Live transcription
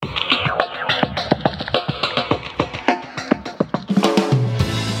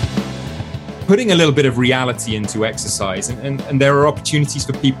putting a little bit of reality into exercise. And there are opportunities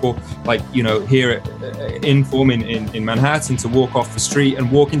for people like, here at Inform in Manhattan to walk off the street and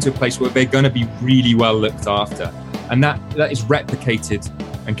walk into a place where they're going to be really well looked after. And that is replicated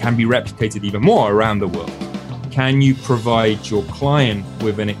and can be replicated even more around the world. Can you provide your client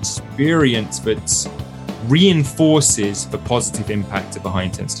with an experience that reinforces the positive impact of a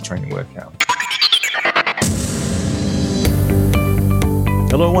high-intensity training workout?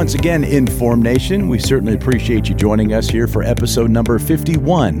 Hello once again, Inform Nation. We certainly appreciate you joining us here for episode number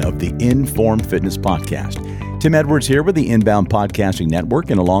 51 of the Inform Fitness Podcast. Tim Edwards here with the Inbound Podcasting Network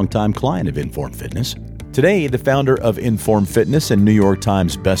and a longtime client of Inform Fitness. Today, the founder of Inform Fitness and New York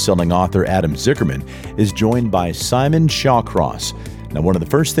Times bestselling author Adam Zickerman is joined by Simon Shawcross. Now, one of the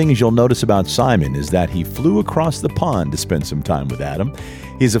first things you'll notice about Simon is that he flew across the pond to spend some time with Adam.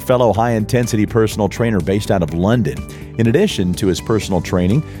 He's a fellow high-intensity personal trainer based out of London. In addition to his personal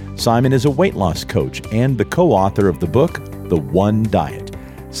training, Simon is a weight loss coach and the co-author of the book, The One Diet.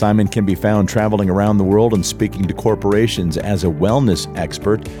 Simon can be found traveling around the world and speaking to corporations as a wellness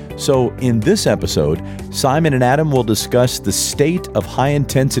expert. So in this episode, Simon and Adam will discuss the state of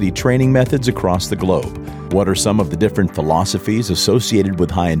high-intensity training methods across the globe. What are some of the different philosophies associated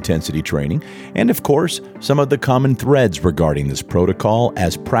with high-intensity training? And of course, some of the common threads regarding this protocol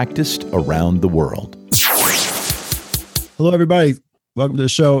as practiced around the world. Hello, everybody. Welcome to the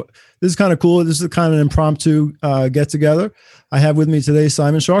show. This is kind of cool. This is kind of an impromptu get-together. I have with me today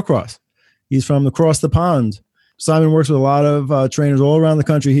Simon Shawcross. He's from across the pond. Simon works with a lot of trainers all around the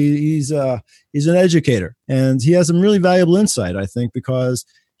country. He's an educator, and he has some really valuable insight, I think, because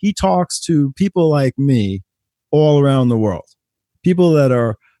he talks to people like me all around the world, people that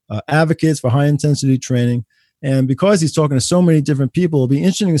are advocates for high-intensity training. And because he's talking to so many different people, it'll be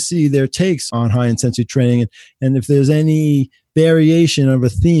interesting to see their takes on high-intensity training and if there's any variation of a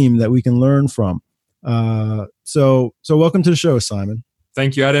theme that we can learn from. So welcome to the show, Simon.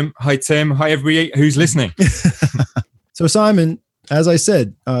 Thank you, Adam. Hi, Tim. Hi, everybody who's listening. So, Simon, as I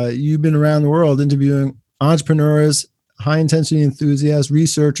said, you've been around the world interviewing entrepreneurs, high-intensity enthusiasts,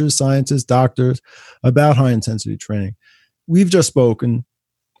 researchers, scientists, doctors about high-intensity training. We've just spoken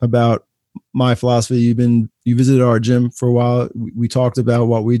about my philosophy. You visited our gym for a while. We talked about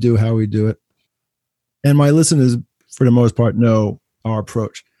what we do, how we do it. And my listeners, for the most part, know our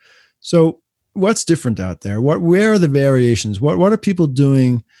approach. So what's different out there? Where are the variations? What are people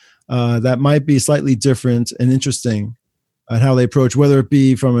doing that might be slightly different and interesting at how they approach, whether it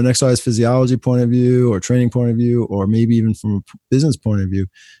be from an exercise physiology point of view or training point of view, or maybe even from a business point of view?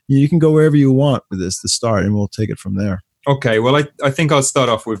 You can go wherever you want with this to start, and we'll take it from there. Okay, well, I think I'll start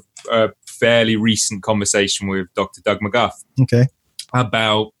off with a fairly recent conversation with Dr. Doug McGuff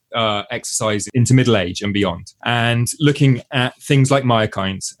about exercise into middle age and beyond, and looking at things like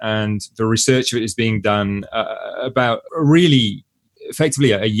myokines and the research that is being done about really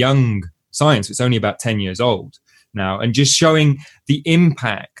effectively a young science. It's only about 10 years old now, and just showing the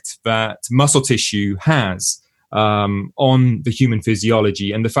impact that muscle tissue has on the human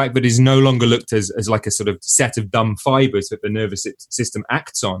physiology, and the fact that it is no longer looked as like a sort of set of dumb fibers that the nervous system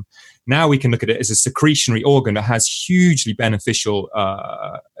acts on. Now we can look at it as a secretionary organ that has hugely beneficial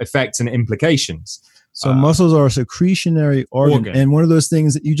effects and implications. So muscles are a secretionary organ. And one of those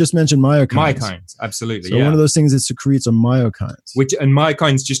things that you just mentioned, myokines. Myokines, absolutely. So one of those things that secretes are myokines. And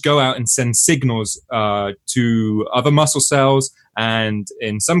myokines just go out and send signals to other muscle cells, and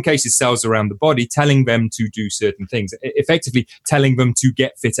in some cases cells around the body, telling them to do certain things, effectively telling them to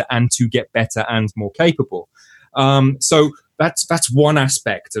get fitter and to get better and more capable. So that's one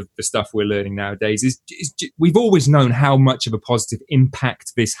aspect of the stuff we're learning nowadays. Is we've always known how much of a positive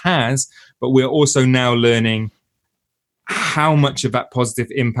impact this has, but we're also now learning how much of that positive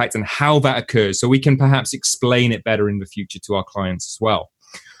impact and how that occurs, so we can perhaps explain it better in the future to our clients as well.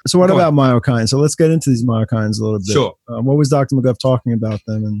 So what about myokines? So let's get into these myokines a little bit. Sure. What was Dr. McGuff talking about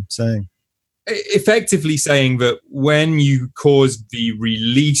them and saying? Effectively saying that when you cause the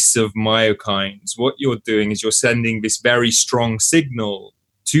release of myokines, what you're doing is you're sending this very strong signal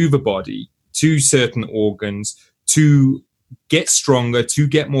to the body, to certain organs, to get stronger, to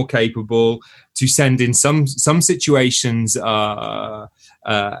get more capable, to send in some situations an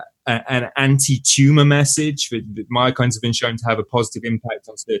anti-tumor message. The myokines have been shown to have a positive impact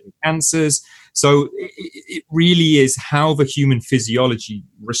on certain cancers. So it really is how the human physiology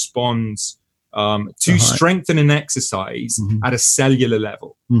responds to strengthen an exercise at a cellular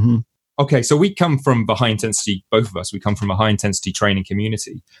level. Mm-hmm. Okay, so we come from the high intensity, both of us, we come from a high intensity training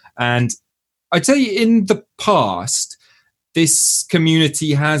community. And I'd say in the past, this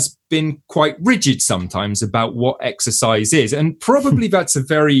community has been quite rigid sometimes about what exercise is. And probably that's a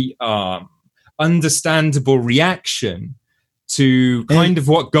very understandable reaction to kind of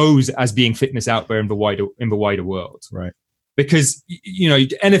what goes as being fitness out there in the wider world. Right. Because,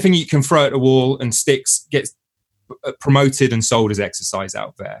 anything you can throw at a wall and sticks gets promoted and sold as exercise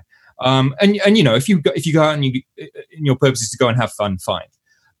out there. And if you go out and your purpose is to go and have fun, fine.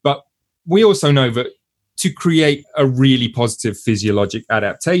 But we also know that to create a really positive physiologic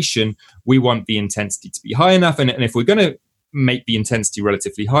adaptation, we want the intensity to be high enough. And if we're going to make the intensity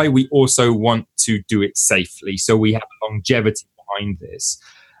relatively high, we also want to do it safely. So we have longevity behind this.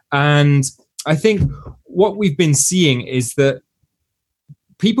 And I think what we've been seeing is that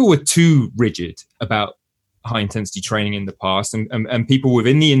people were too rigid about high intensity training in the past, and people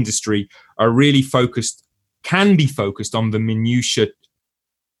within the industry are really can be focused on the minutiae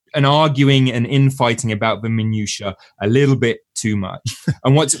and arguing and infighting about the minutiae a little bit too much.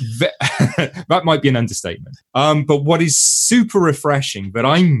 And that might be an understatement. But what is super refreshing that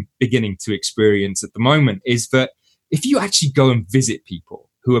I'm beginning to experience at the moment is that if you actually go and visit people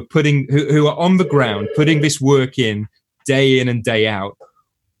who are on the ground, putting this work in and day out,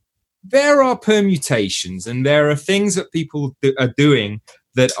 there are permutations and there are things that people are doing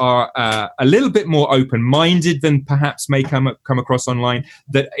that are a little bit more open-minded than perhaps may come across online,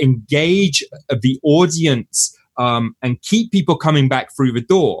 that engage the audience and keep people coming back through the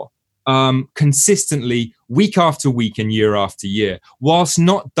door consistently week after week and year after year, whilst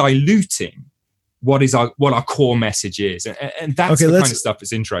not diluting what our core message is. And that's the kind of stuff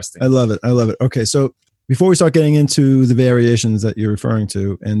that's interesting. I love it. Okay, so before we start getting into the variations that you're referring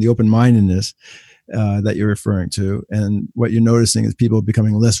to and the open-mindedness that you're referring to, and what you're noticing is people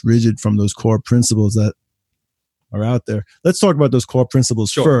becoming less rigid from those core principles that are out there. Let's talk about those core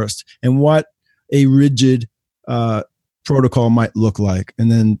principles first, and what a rigid protocol might look like, and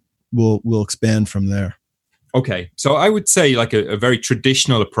then we'll expand from there. Okay, so I would say like a very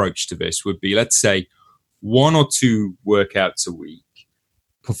traditional approach to this would be, let's say, 1 or 2 workouts a week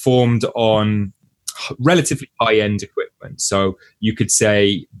performed on relatively high-end equipment. So you could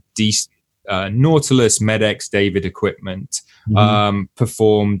say Nautilus, Med-X, David equipment,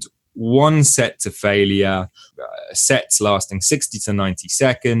 performed 1 set to failure, sets lasting 60 to 90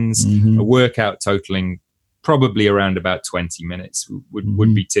 seconds, a workout totaling probably around about 20 minutes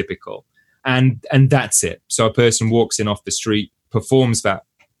would be typical. And that's it. So a person walks in off the street, performs that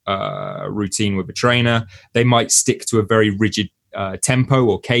routine with a trainer. They might stick to a very rigid tempo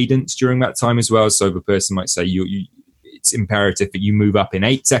or cadence during that time as well. So the person might say it's imperative that you move up in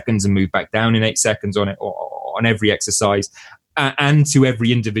 8 seconds and move back down in 8 seconds on it, or on every exercise, and to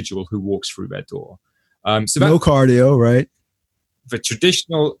every individual who walks through their door. So no cardio, right? The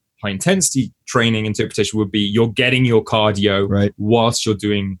traditional high intensity training interpretation would be you're getting your cardio whilst you're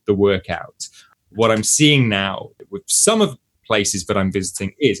doing the workout. What I'm seeing now with some of the places that I'm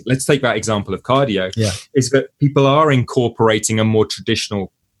visiting is, let's take that example of cardio, is that people are incorporating a more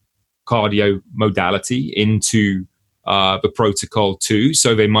traditional cardio modality into the protocol too.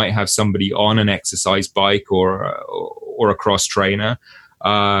 So they might have somebody on an exercise bike or a cross trainer,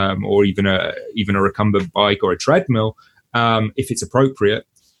 or even a recumbent bike or a treadmill, if it's appropriate,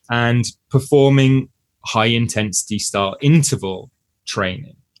 and performing high intensity style interval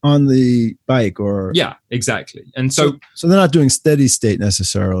training on the bike, or exactly. And so they're not doing steady state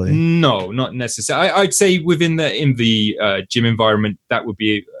necessarily. No, not necessarily. I'd say in the gym environment, that would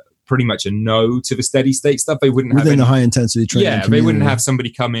be pretty much a no to the steady state stuff. They wouldn't within have the high intensity training. Yeah, community. They wouldn't have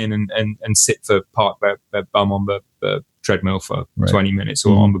somebody come in and sit for park their bum on the treadmill for 20 minutes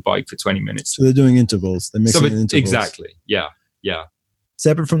or on the bike for 20 minutes. So they're doing intervals. They're mixing intervals. Exactly. Yeah.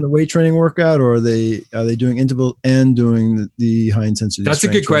 Separate from the weight training workout, or are they doing interval and doing the high intensity? That's a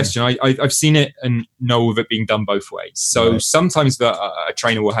good question. I've seen it and know of it being done both ways. So sometimes a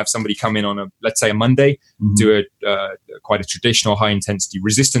trainer will have somebody come in on let's say a Monday, do quite a traditional high intensity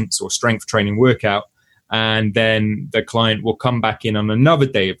resistance or strength training workout, and then the client will come back in on another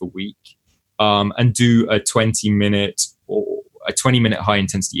day of the week and do a 20-minute high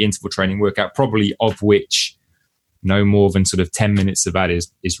intensity interval training workout, probably of which no more than sort of 10 minutes of that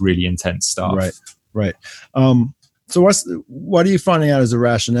is really intense stuff. Right. So what are you finding out as a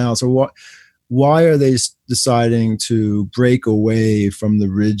rationale? So why are they deciding to break away from the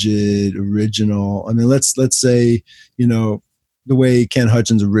rigid original? I mean, let's say, the way Ken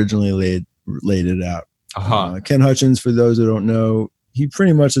Hutchins originally laid it out. Ken Hutchins, for those who don't know, he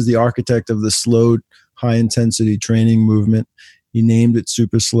pretty much is the architect of the slow high intensity training movement. He named it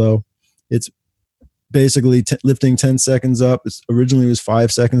super slow. It's basically lifting 10 seconds up. Originally it was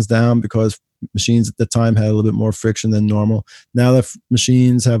 5 seconds down because machines at the time had a little bit more friction than normal. Now that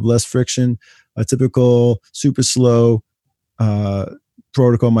machines have less friction, a typical super slow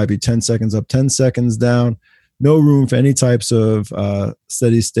protocol might be 10 seconds up, 10 seconds down. No room for any types of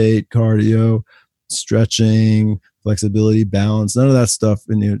steady state cardio, stretching, flexibility, balance, none of that stuff.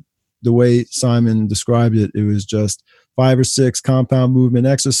 And the way Simon described it, it was just 5 or 6 compound movement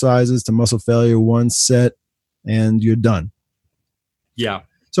exercises to muscle failure, 1 set, and you're done. Yeah.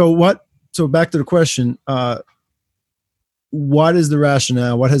 So back to the question, what is the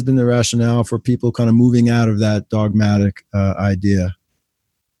rationale? What has been the rationale for people kind of moving out of that dogmatic idea?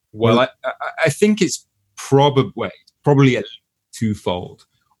 Well, I think it's probably a twofold.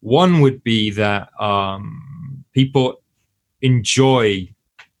 One would be that people enjoy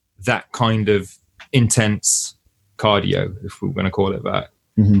that kind of intense cardio, if we're going to call it that.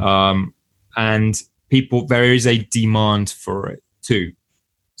 Mm-hmm. And there is a demand for it too.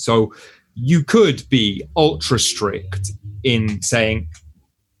 So you could be ultra strict in saying,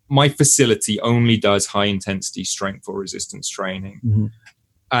 my facility only does high intensity strength or resistance training. Mm-hmm.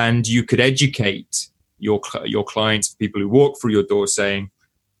 And you could educate your clients, people who walk through your door, saying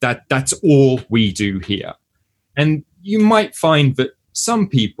that's all we do here. And you might find that some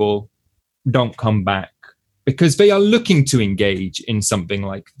people don't come back because they are looking to engage in something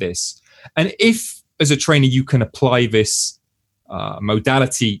like this. And if, as a trainer, you can apply this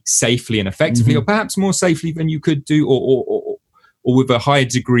modality safely and effectively, mm-hmm. or perhaps more safely than you could do, or with a higher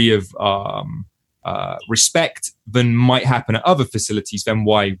degree of respect than might happen at other facilities, then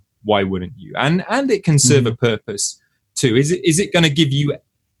why wouldn't you? And it can serve mm-hmm. a purpose too. Is it going to give you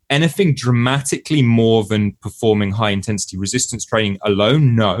anything dramatically more than performing high intensity resistance training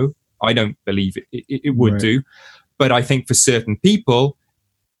alone? No, I don't believe it would right. do. But I think for certain people,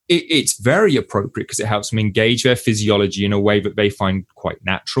 it's very appropriate because it helps them engage their physiology in a way that they find quite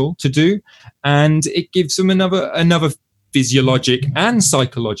natural to do. And it gives them another physiologic and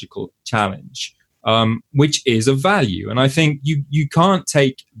psychological challenge, which is of value. And I think you can't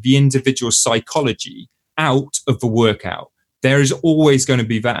take the individual psychology out of the workout. There is always going to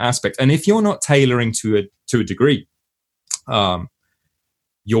be that aspect. And if you're not tailoring to a degree,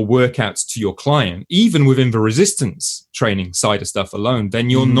 your workouts to your client, even within the resistance training side of stuff alone, then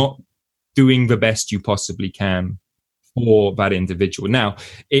you're mm-hmm. not doing the best you possibly can for that individual. Now,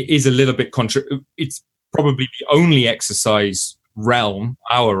 it is a little bit it's probably the only exercise realm,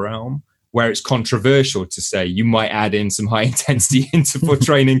 our realm, where it's controversial to say you might add in some high intensity interval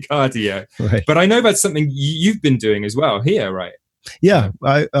training cardio. Right. But I know that's something you've been doing as well here, right? Yeah,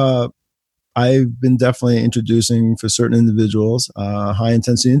 I've been definitely introducing for certain individuals high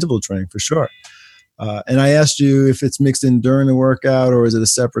intensity interval training for sure. And I asked you if it's mixed in during the workout or is it a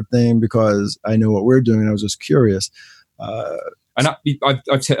separate thing, because I know what we're doing and I was just curious. And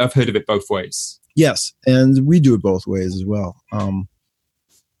I've heard of it both ways. Yes, and we do it both ways as well.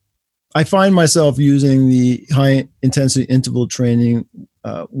 I find myself using the high intensity interval training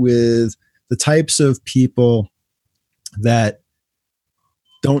with the types of people that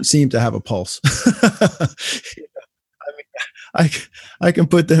don't seem to have a pulse. I can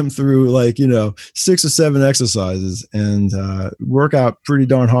put them through 6 or 7 exercises and work out pretty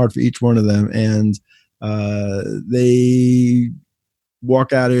darn hard for each one of them. And they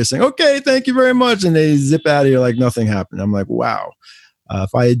walk out of here saying, okay, thank you very much. And they zip out of here like nothing happened. I'm like, wow.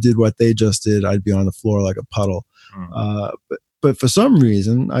 If I did what they just did, I'd be on the floor like a puddle. But for some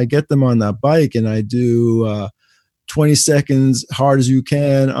reason, I get them on that bike and I do 20 seconds hard as you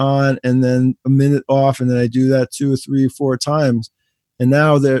can on, and then a minute off, and then I do that 2 or 3 or 4 times. And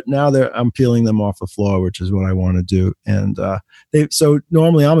now I'm peeling them off the floor, which is what I want to do. And so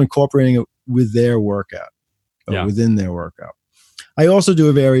normally I'm incorporating it with their workout, within their workout. I also do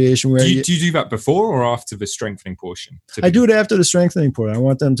a variation where... Do you do that before or after the strengthening portion? I do it after the strengthening portion. I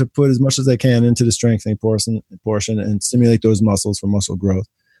want them to put as much as they can into the strengthening portion and stimulate those muscles for muscle growth.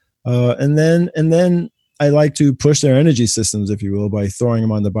 And then I like to push their energy systems, if you will, by throwing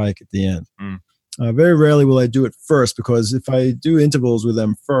them on the bike at the end. Very rarely will I do it first, because if I do intervals with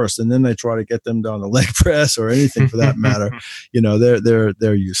them first and then I try to get them down the leg press or anything for that matter,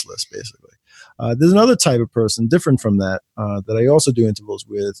 they're useless basically. There's another type of person different from that that I also do intervals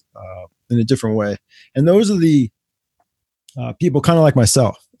with in a different way. And those are the people kind of like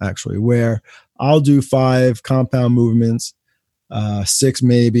myself, actually, where I'll do 5 compound movements, 6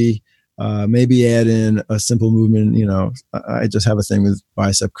 maybe add in a simple movement. I just have a thing with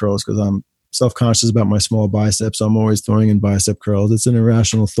bicep curls because I'm self-conscious about my small biceps. So I'm always throwing in bicep curls. It's an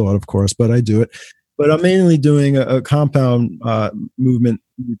irrational thought, of course, but I do it. But I'm mainly doing a compound movement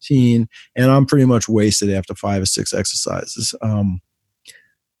routine, and I'm pretty much wasted after 5 or 6 exercises. And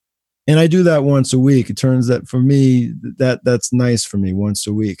I do that once a week. It turns that for me, that's nice for me once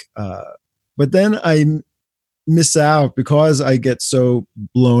a week. But then miss out because I get so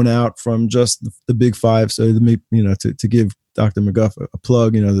blown out from just the big five. So to give Dr. McGuff a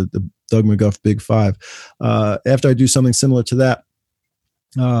plug, the Doug McGuff Big Five. After I do something similar to that,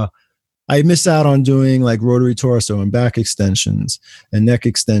 I miss out on doing like rotary torso and back extensions and neck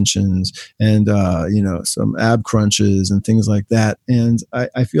extensions and, some ab crunches and things like that. And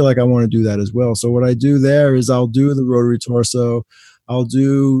I feel like I want to do that as well. So what I do there is I'll do the rotary torso, I'll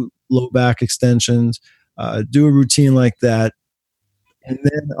do low back extensions, do a routine like that. And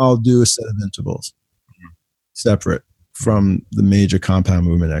then I'll do a set of intervals separate from the major compound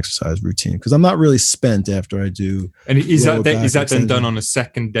movement exercise routine, because I'm not really spent after I do. And is that then done on a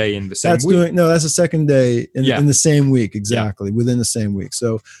second day in the same week? That's a second day in the same week, exactly, within the same week.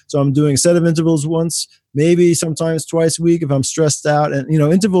 So I'm doing a set of intervals once, maybe sometimes twice a week if I'm stressed out. And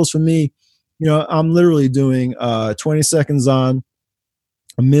intervals for me, I'm literally doing 20 seconds on,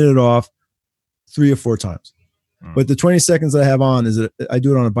 a minute off, 3 or 4 times. But the 20 seconds that I have on is that I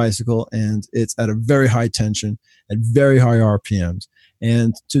do it on a bicycle, and it's at a very high tension at very high RPMs.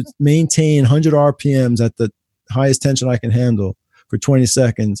 And to maintain 100 RPMs at the highest tension I can handle for 20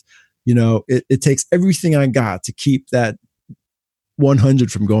 seconds, it takes everything I got to keep that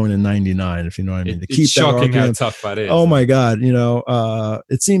 100 from going to 99, if you know what I mean. It's shocking how tough that is. Oh my God.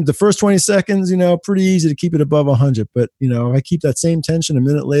 It seemed the first 20 seconds, pretty easy to keep it above 100. But, if I keep that same tension a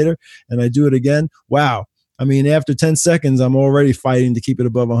minute later and I do it again, wow. I mean, after 10 seconds, I'm already fighting to keep it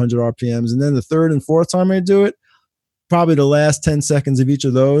above 100 RPMs. And then the third and fourth time I do it, probably the last 10 seconds of each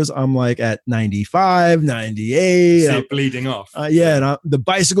of those, I'm like at 95, 98. So bleeding off. And the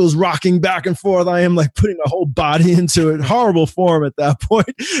bicycle's rocking back and forth. I am like putting my whole body into it. Horrible form at that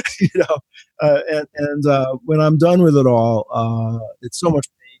point, And when I'm done with it all, it's so much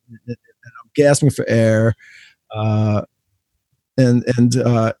pain, and I'm gasping for air.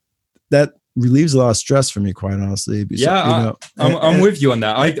 That relieves a lot of stress for me, quite honestly. I'm with you on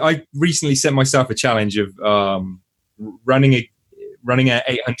that. I recently set myself a challenge of running at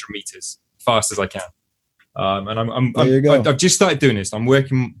 800 meters fast as I can, and I've just started doing this. I'm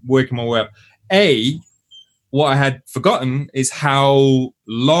working my way up. What I had forgotten is how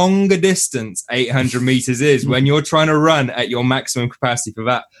long a distance 800 meters is when you're trying to run at your maximum capacity for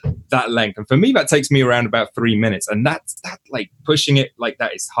that length. And for me, that takes me around about 3 minutes, and that's like pushing it like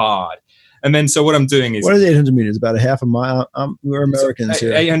that is hard. And then, so what I'm doing is... What is 800 meters? About a half a mile? We're Americans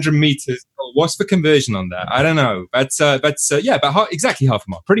here. 800 meters. What's the conversion on that? I don't know. That's about exactly half a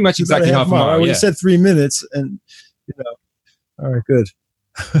mile. Pretty much exactly half a mile. Well, you said 3 minutes, and, all right, good.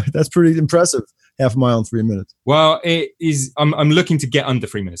 That's pretty impressive. Half a mile in 3 minutes. Well, it is. I'm looking to get under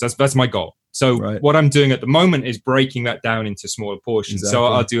 3 minutes. That's my goal. So what I'm doing at the moment is breaking that down into smaller portions. Exactly. So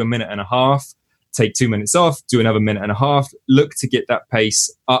I'll do a minute and a half, take 2 minutes off, do another minute and a half, look to get that pace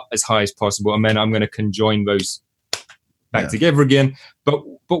up as high as possible, and then I'm going to conjoin those back together again. But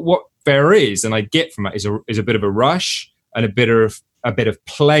what there is, and I get from that, is a bit of a rush and a bit of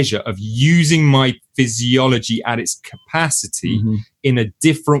pleasure of using my physiology at its capacity in a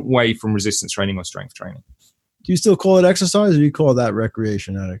different way from resistance training or strength training. Do you still call it exercise, or do you call that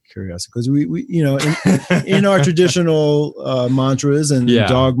recreation, out of curiosity? Because we in our traditional mantras and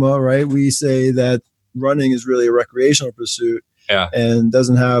dogma, right, we say that running is really a recreational pursuit and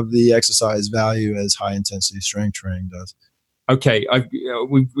doesn't have the exercise value as high intensity strength training does. Okay,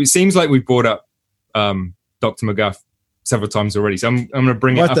 it seems like we've brought up Dr. McGuff several times already, so I'm going to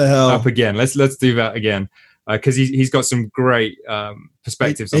bring it up again. Let's do that again. Because he's got some great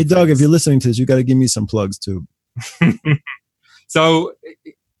perspectives. Hey Doug, if you're listening to this, you got to give me some plugs too. So,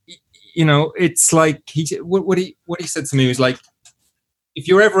 it's like what he said to me was like, if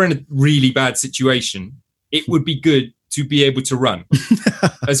you're ever in a really bad situation, it would be good to be able to run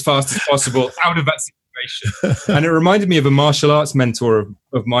as fast as possible out of that situation. And it reminded me of a martial arts mentor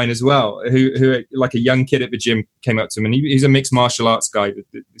of mine as well, who like a young kid at the gym came up to him, and he's a mixed martial arts guy,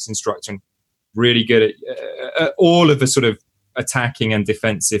 this instructor. Really good at all of the sort of attacking and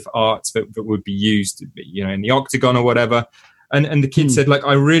defensive arts that would be used, in the octagon or whatever. And the kid said, like,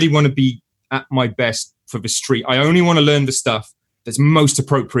 I really want to be at my best for the street. I only want to learn the stuff that's most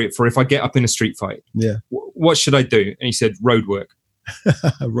appropriate for if I get up in a street fight. Yeah. What should I do? And he said, road work.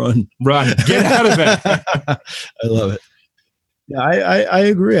 Run. Get out of it. I love it. Yeah, I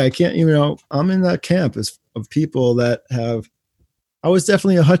agree. I can't, I'm in that camp of people that I was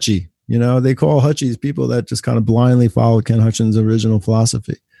definitely a hutchie. They call hutchies people that just kind of blindly follow Ken Hutchins' original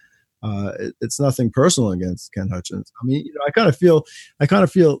philosophy. It's nothing personal against Ken Hutchins. I mean, I kind of feel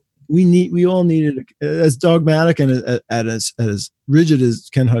we all needed, as dogmatic and as rigid as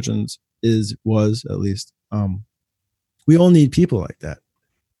Ken Hutchins was at least. We all need people like that.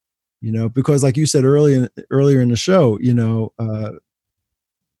 because like you said earlier in the show,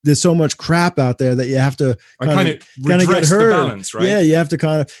 there's so much crap out there that you have to kind of get heard. The balance, right? Yeah, you have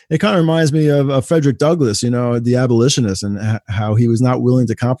to it kind of reminds me of Frederick Douglass, the abolitionist, and how he was not willing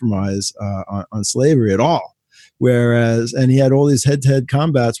to compromise on slavery at all. And he had all these head-to-head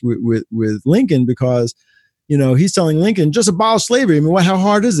combats with Lincoln because, he's telling Lincoln, just abolish slavery. I mean, how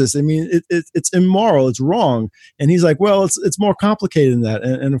hard is this? I mean, it's immoral. It's wrong. And he's like, well, it's more complicated than that.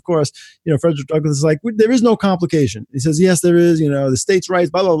 And of course, Frederick Douglass is like, there is no complication. He says, yes, there is, the states'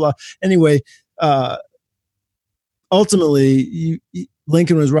 rights, blah, blah, blah. Anyway, ultimately,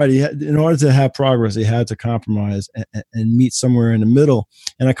 Lincoln was right. In order to have progress, he had to compromise and meet somewhere in the middle.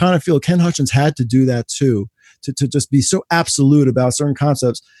 And I kind of feel Ken Hutchins had to do that too, to just be so absolute about certain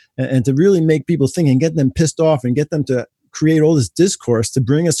concepts and to really make people think and get them pissed off and get them to create all this discourse to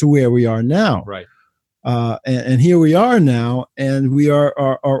bring us to where we are now. Right. And here we are now, and we are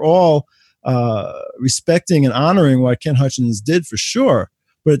all respecting and honoring what Ken Hutchins did for sure.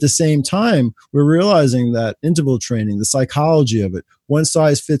 But at the same time, we're realizing that interval training, the psychology of it, one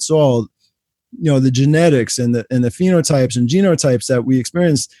size fits all, the genetics and the phenotypes and genotypes that we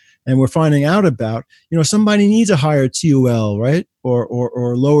experience and we're finding out about, somebody needs a higher TOL, right?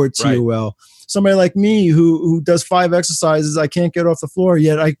 Or lower TOL. Right. Somebody like me who does 5 exercises, I can't get off the floor,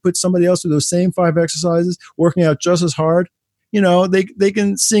 yet I put somebody else with those same 5 exercises working out just as hard. They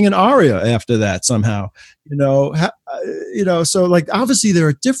can sing an aria after that somehow, so like, obviously there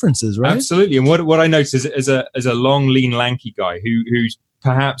are differences, right? Absolutely. And what I noticed is as a long, lean, lanky guy who's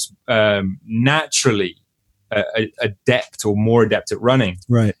perhaps naturally adept or more adept at running,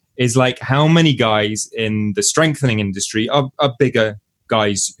 right, is like how many guys in the strengthening industry are bigger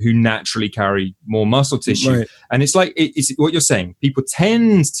guys who naturally carry more muscle tissue. Right. And it's like, it's what you're saying. People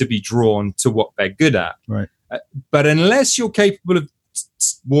tend to be drawn to what they're good at. Right. But unless you're capable of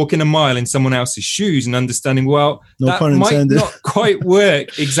walking a mile in someone else's shoes and understanding, well, no that pun might intended. not quite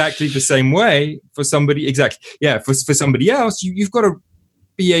work exactly the same way for somebody. Exactly. Yeah. For somebody else, you've got to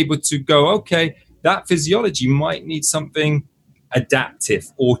be able to go, okay, that physiology might need something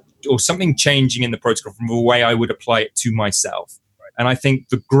adaptive or something changing in the protocol from the way I would apply it to myself. Right. And I think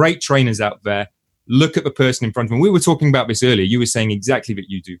the great trainers out there look at the person in front of them. We were talking about this earlier. You were saying exactly that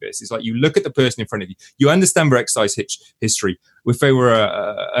you do this. It's like you look at the person in front of you. You understand their exercise history. If they were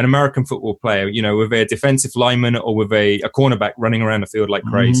an American football player, with a defensive lineman or with a cornerback running around the field like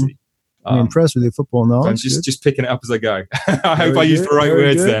crazy. I'm impressed with your football knowledge. I'm just picking it up as I go. I hope I used the right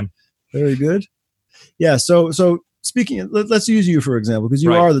words then. Very good. Yeah. So speaking, let's use you for example, because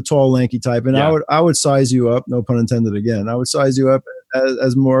you are the tall, lanky type, and I would size you up. No pun intended. Again, I would size you up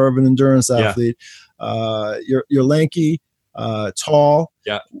as more of an endurance athlete. You're lanky, tall.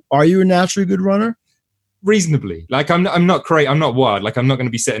 Yeah. Are you a naturally good runner? Reasonably. Like I'm not great. I'm not wild. Like I'm not going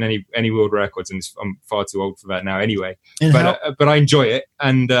to be setting any world records, and I'm far too old for that now anyway. But I enjoy it,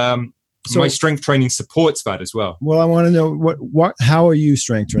 and my strength training supports that as well. Well, I want to know how are you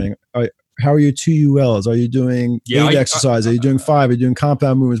strength training? How are your 2 ULs? Are you doing 8 exercises? Are you doing 5? Are you doing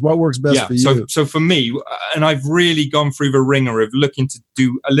compound movements? What works best for you? So for me, and I've really gone through the ringer of looking to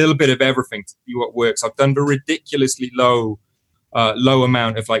do a little bit of everything to see what works. I've done the ridiculously low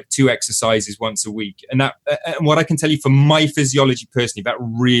amount of like 2 exercises once a week. And what I can tell you for my physiology personally, that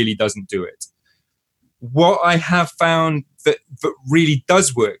really doesn't do it. What I have found that really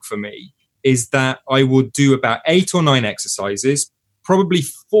does work for me is that I will do about 8 or 9 exercises, probably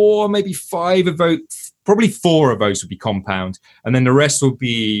 4, maybe 5 of those, probably 4 of those would be compound. And then the rest will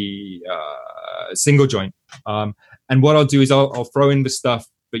be single joint. And what I'll do is I'll throw in the stuff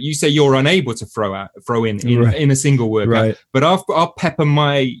but you say you're unable to throw in a single workout. Right. But I'll pepper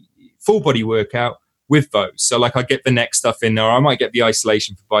my full body workout with those. So like I get the neck stuff in there. I might get the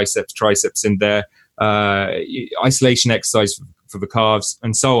isolation for biceps, triceps in there, isolation exercise for the calves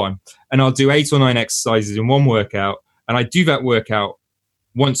and so on. And I'll do 8 or 9 exercises in one workout. And I do that workout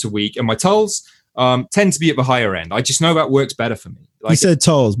once a week. And my TOLs tend to be at the higher end. I just know that works better for me. Like, you said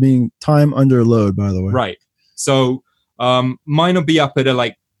TOLs, meaning time under load, by the way. Right. So mine will be up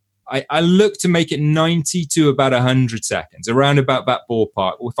at I look to make it 90 to about 100 seconds, around about that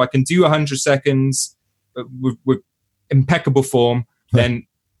ballpark. If I can do 100 seconds with impeccable form, then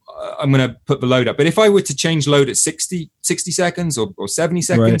I'm going to put the load up. But if I were to change load at 60 seconds or 70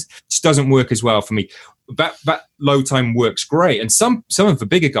 seconds, it just doesn't work as well for me. That load time works great. And some of the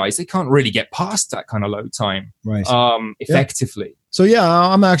bigger guys, they can't really get past that kind of load time effectively. Yeah. So yeah,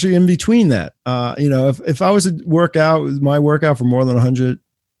 I'm actually in between that. If I was to work out for more than 100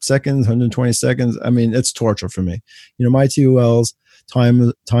 seconds, 120 seconds, I mean, it's torture for me. My TOLs,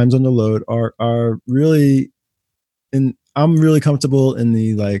 times under load are really I'm really comfortable in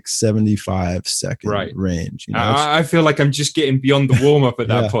the like 75 second range. I feel like I'm just getting beyond the warm up at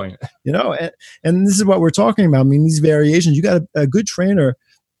that point. And this is what we're talking about. I mean, these variations, you got a good trainer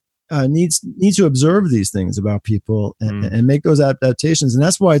needs to observe these things about people and make those adaptations. And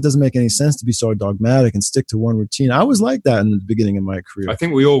that's why it doesn't make any sense to be so dogmatic and stick to one routine. I was like that in the beginning of my career. I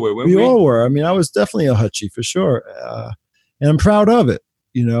think we all were. We all were. I mean, I was definitely a hutchie for sure. And I'm proud of it,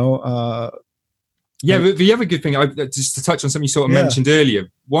 but the other good thing, just to touch on something you sort of mentioned earlier,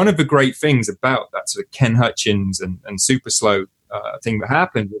 one of the great things about that sort of Ken Hutchins and super slow thing that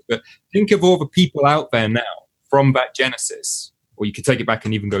happened was that think of all the people out there now from that genesis, or you could take it back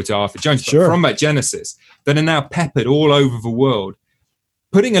and even go to Arthur Jones, but from that genesis, that are now peppered all over the world,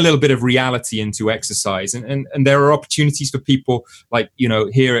 putting a little bit of reality into exercise. And there are opportunities for people like,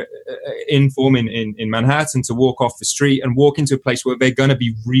 here at Inform in Manhattan to walk off the street and walk into a place where they're going to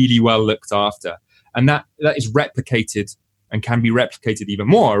be really well looked after. And that is replicated and can be replicated even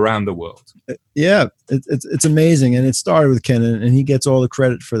more around the world. Yeah, it's amazing. And it started with Ken, and he gets all the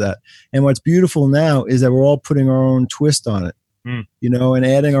credit for that. And what's beautiful now is that we're all putting our own twist on it, and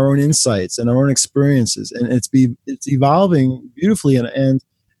adding our own insights and our own experiences. And it's evolving beautifully.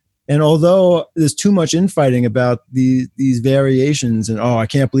 And although there's too much infighting about these variations and, I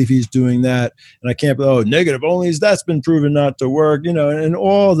can't believe he's doing that, and I can't believe, negative onlys, that's been proven not to work, and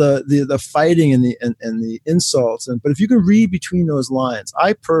all the fighting and the insults. But if you can read between those lines,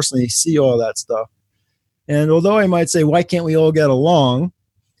 I personally see all that stuff. And although I might say, why can't we all get along?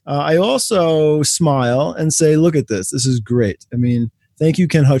 I also smile and say, look at this. This is great. I mean, thank you,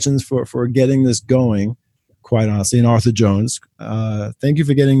 Ken Hutchins, for getting this going. Quite honestly, and Arthur Jones, thank you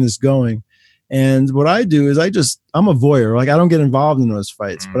for getting this going. And what I do is I'm a voyeur. Like, I don't get involved in those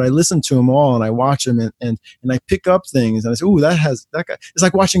fights, but I listen to them all and I watch them and I pick up things and I say, that guy. It's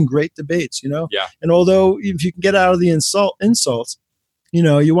like watching great debates, Yeah. And although if you can get out of the insults,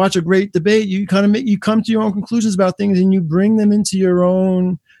 you watch a great debate, you you come to your own conclusions about things and you bring them into your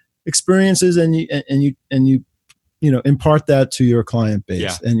own experiences and you impart that to your client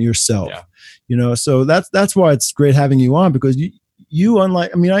base and yourself. So that's why it's great having you on, because you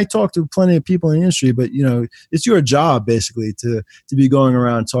unlike, I talk to plenty of people in the industry, but it's your job basically to be going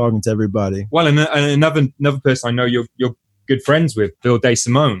around talking to everybody. Well, and another person I know you're good friends with, Bill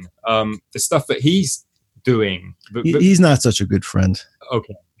DeSimone, the stuff that he's doing. He's not such a good friend.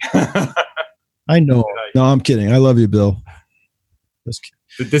 Okay. I know. No, I'm kidding. I love you, Bill.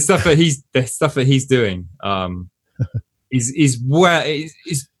 The stuff that he's doing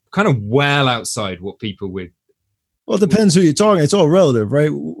is kind of well outside what people would. Well, it depends who you're talking. It's all relative, right?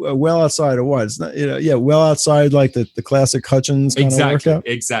 Well outside of what? It's not, well outside like the classic Hutchins kind of workout.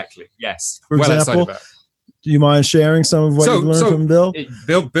 Exactly. Yes. For example, do you mind sharing some of what you've learned from Bill?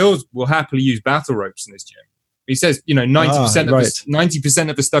 Bill will happily use battle ropes in his gym. He says, 90%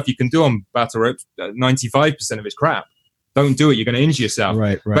 of the stuff you can do on battle ropes, 95% of it's crap. Don't do it. You're going to injure yourself.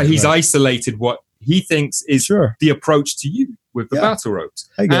 Right. But he's isolated what he thinks is the approach to you with the battle ropes.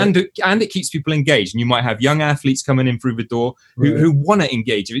 And it keeps people engaged. And you might have young athletes coming in through the door who want to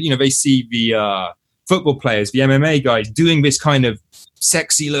engage. They see the football players, the MMA guys doing this kind of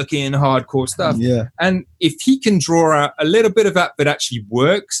sexy looking hardcore stuff. Yeah. And if he can draw out a little bit of that actually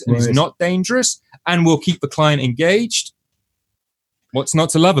works and is not dangerous and will keep the client engaged, what's not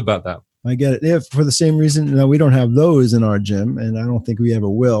to love about that? I get it. Yeah, for the same reason, we don't have those in our gym, and I don't think we ever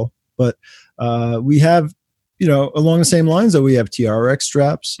will. But we have, along the same lines, though, we have TRX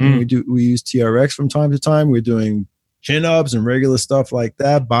straps. And we use TRX from time to time. We're doing chin-ups and regular stuff like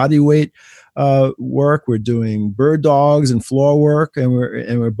that, body weight work. We're doing bird dogs and floor work, and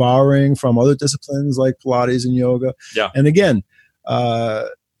we're borrowing from other disciplines like Pilates and yoga. Yeah. And again, we're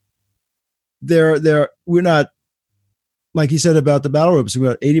not, like you said about the battle ropes,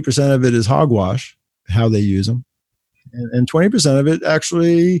 about 80% of it is hogwash, how they use them, and 20% of it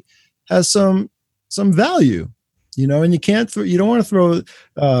actually has some value, and you don't want to throw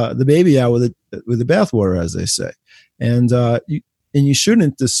the baby out with the bathwater, as they say, and you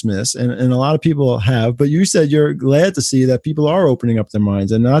shouldn't dismiss, and a lot of people have. But you said you're glad to see that people are opening up their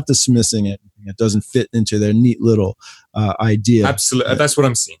minds and not dismissing it. It doesn't fit into their neat little idea. Absolutely, that's what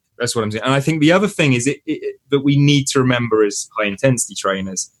I'm seeing. And I think the other thing is that we need to remember as high intensity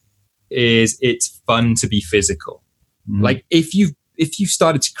trainers is it's fun to be physical. Mm-hmm. Like if you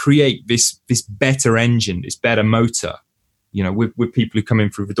started to create this better engine, this better motor, with people who come in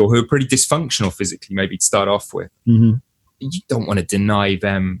through the door who are pretty dysfunctional physically, maybe to start off with, you don't want to deny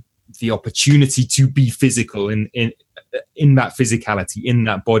them the opportunity to be physical in that physicality, in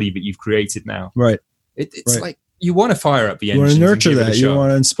that body that you've created now. Right. It's like, you want to fire up the engine. You want to nurture that. You want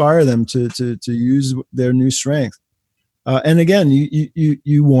to inspire them to use their new strength. And again,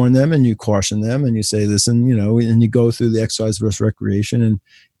 you warn them and you caution them and you say, listen, and you go through the exercise versus recreation,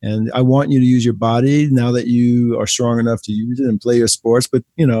 and I want you to use your body now that you are strong enough to use it and play your sports. But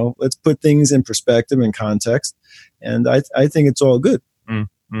let's put things in perspective and context. And I think it's all good.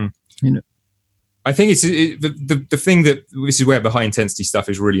 I think it's the thing that this is where the high intensity stuff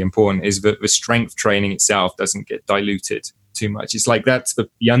is really important, is that the strength training itself doesn't get diluted too much. It's like that's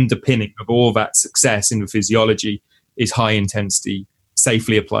the underpinning of all that success in the physiology is high intensity,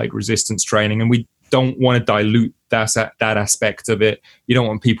 safely applied resistance training. And we don't want to dilute that aspect of it. You don't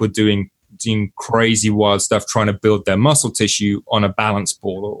want people doing crazy wild stuff trying to build their muscle tissue on a balance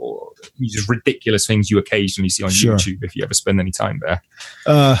ball or just ridiculous things you occasionally see on YouTube if you ever spend any time there.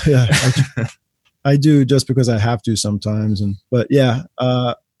 Yeah. I do, just because I have to sometimes.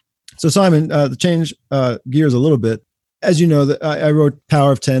 So Simon, to change gears a little bit, as you know, I wrote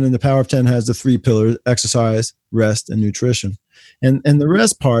Power of 10, and the Power of 10 has the 3 pillars: exercise, rest, and nutrition. And the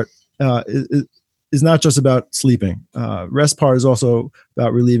rest part is not just about sleeping. Rest part is also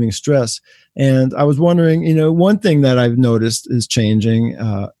about relieving stress. And I was wondering, one thing that I've noticed is changing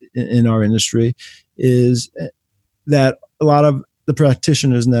in our industry is that a lot of the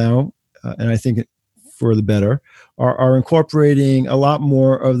practitioners now, and I think for the better, are incorporating a lot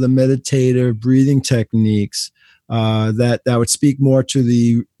more of the meditative breathing techniques that would speak more to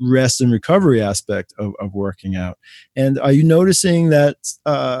the rest and recovery aspect of working out. And are you noticing that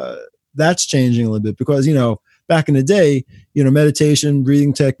that's changing a little bit? Because, back in the day, meditation,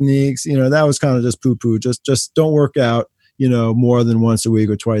 breathing techniques, that was kind of just poo-poo. Just don't work out, more than once a week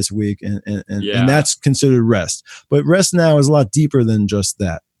or twice a week. And that's considered rest. But rest now is a lot deeper than just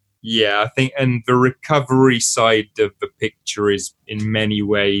that. Yeah, I think, and the recovery side of the picture is in many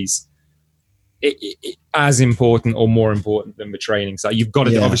ways as important or more important than the training side. You've got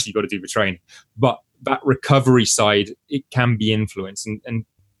to obviously you've got to do the training, but that recovery side, it can be influenced, and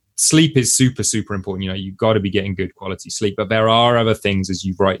sleep is super, super important. You've got to be getting good quality sleep, but there are other things, as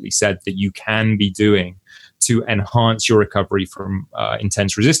you've rightly said, that you can be doing to enhance your recovery from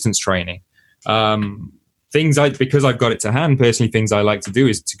intense resistance training. Because I've got it to hand personally, things I like to do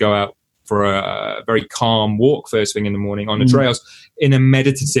is to go out for a very calm walk first thing in the morning on the trails in a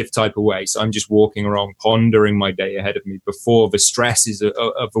meditative type of way. So I'm just walking around, pondering my day ahead of me before the stresses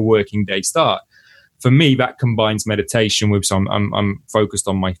of the working day start. For me, that combines meditation with I'm focused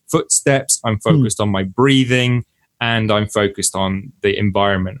on my footsteps, I'm focused on my breathing, and I'm focused on the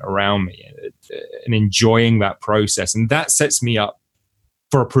environment around me and enjoying that process. And that sets me up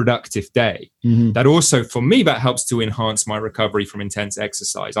for a productive day. That also, for me, that helps to enhance my recovery from intense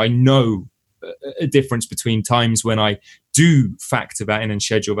exercise. I know a difference between times when I do factor that in and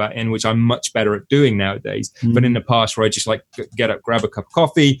schedule that in, which I'm much better at doing nowadays. But in the past, where I just like get up, grab a cup of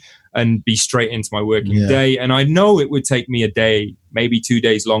coffee and be straight into my working day. And I know it would take me a day, maybe 2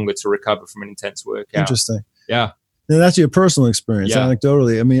 days longer to recover from an intense workout. Interesting. Yeah. Now that's your personal experience,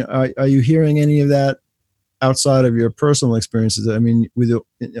 anecdotally. I mean, are you hearing any of that outside of your personal experiences? I mean,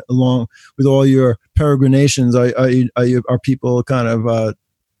 along with all your peregrinations, are people kind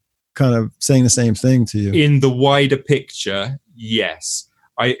of saying the same thing to you? In the wider picture, yes.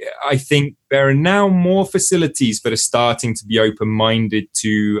 I think there are now more facilities that are starting to be open-minded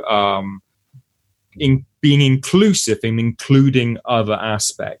to being inclusive and including other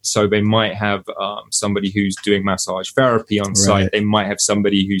aspects. So they might have somebody who's doing massage therapy on site. They might have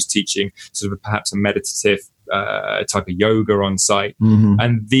somebody who's teaching sort of perhaps a meditative type of yoga on site.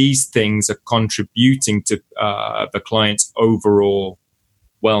 And these things are contributing to the client's overall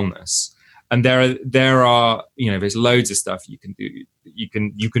wellness. And there are there's loads of stuff you can do. You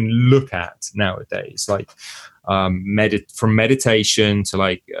can look at nowadays, like from meditation to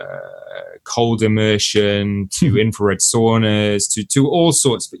like cold immersion to infrared saunas to all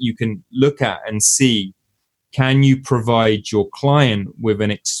sorts that you can look at and see. Can you provide your client with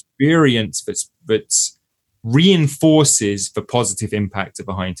an experience that reinforces the positive impact of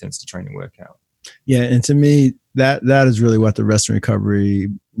a high intensity training workout? Yeah, and to me, that is really what the rest and recovery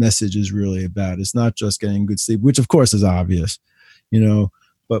message is really about. It's not just getting good sleep, which of course is obvious,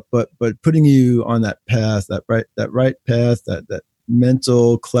 but putting you on that path, that right path, that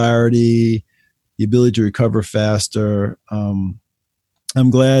mental clarity, the ability to recover faster. I'm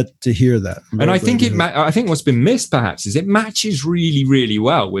glad to hear that. And I think I think what's been missed perhaps is it matches really, really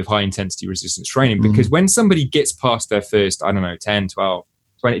well with high intensity resistance training, because when somebody gets past their first, 10, 12,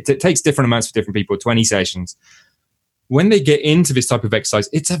 20, it takes different amounts for different people, 20 sessions. When they get into this type of exercise,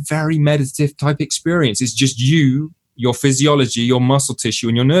 it's a very meditative type experience. It's just you, your physiology, your muscle tissue,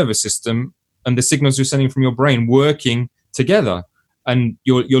 and your nervous system, and the signals you're sending from your brain working together. and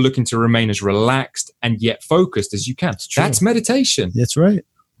you're looking to remain as relaxed and yet focused as you can. That's meditation. That's right.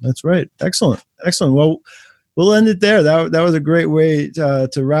 Excellent. Well, we'll end it there. That was a great way to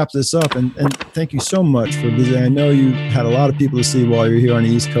wrap this up. And thank you so much for visiting. I know you had a lot of people to see while you're here on the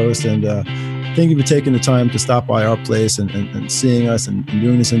East Coast. And thank you for taking the time to stop by our place and seeing us and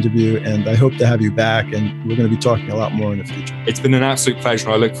doing this interview. And I hope to have you back. And we're going to be talking a lot more in the future. It's been an absolute pleasure.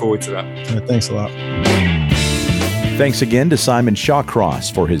 I look forward to that. Thanks a lot. Thanks again to Simon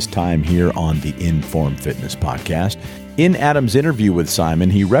Shawcross for his time here on the Informed Fitness Podcast. In Adam's interview with Simon,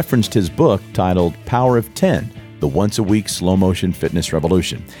 he referenced his book titled Power of 10, The Once-a-Week Slow Motion Fitness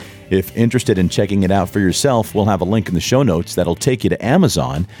Revolution. If interested in checking it out for yourself, we'll have a link in the show notes that'll take you to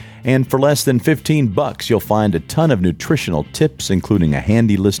Amazon. And for less than $15, you'll find a ton of nutritional tips, including a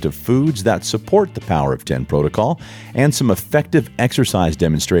handy list of foods that support the Power of 10 protocol and some effective exercise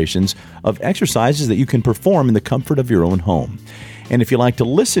demonstrations of exercises that you can perform in the comfort of your own home. And if you like to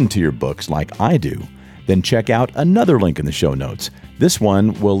listen to your books like I do, then check out another link in the show notes. This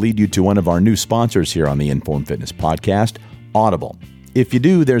one will lead you to one of our new sponsors here on the Informed Fitness Podcast, Audible. If you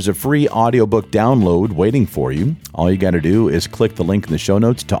do, there's a free audiobook download waiting for you. All you got to do is click the link in the show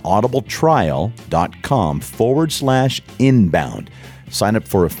notes to audibletrial.com/inbound. Sign up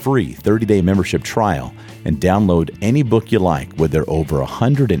for a free 30-day membership trial and download any book you like with their over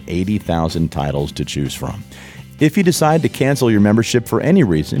 180,000 titles to choose from. If you decide to cancel your membership for any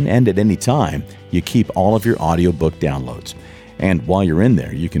reason and at any time, you keep all of your audiobook downloads. And while you're in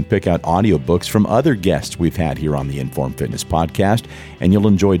there, you can pick out audiobooks from other guests we've had here on the Informed Fitness Podcast, and you'll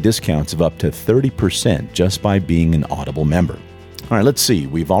enjoy discounts of up to 30% just by being an Audible member. All right, let's see.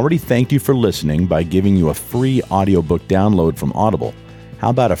 We've already thanked you for listening by giving you a free audiobook download from Audible.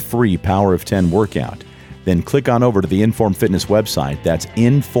 How about a free Power of 10 workout? Then click on over to the Informed Fitness website. That's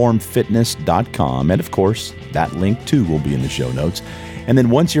informedfitness.com. And of course, that link too will be in the show notes. And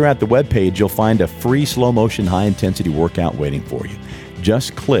then once you're at the webpage, you'll find a free slow motion high intensity workout waiting for you.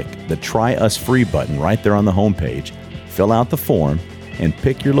 Just click the Try Us Free button right there on the homepage, fill out the form, and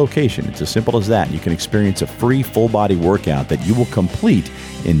pick your location. It's as simple as that. You can experience a free full body workout that you will complete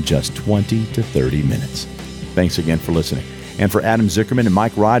in just 20 to 30 minutes. Thanks again for listening. And for Adam Zuckerman and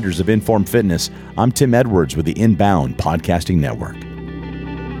Mike Rogers of Informed Fitness, I'm Tim Edwards with the Inbound Podcasting Network.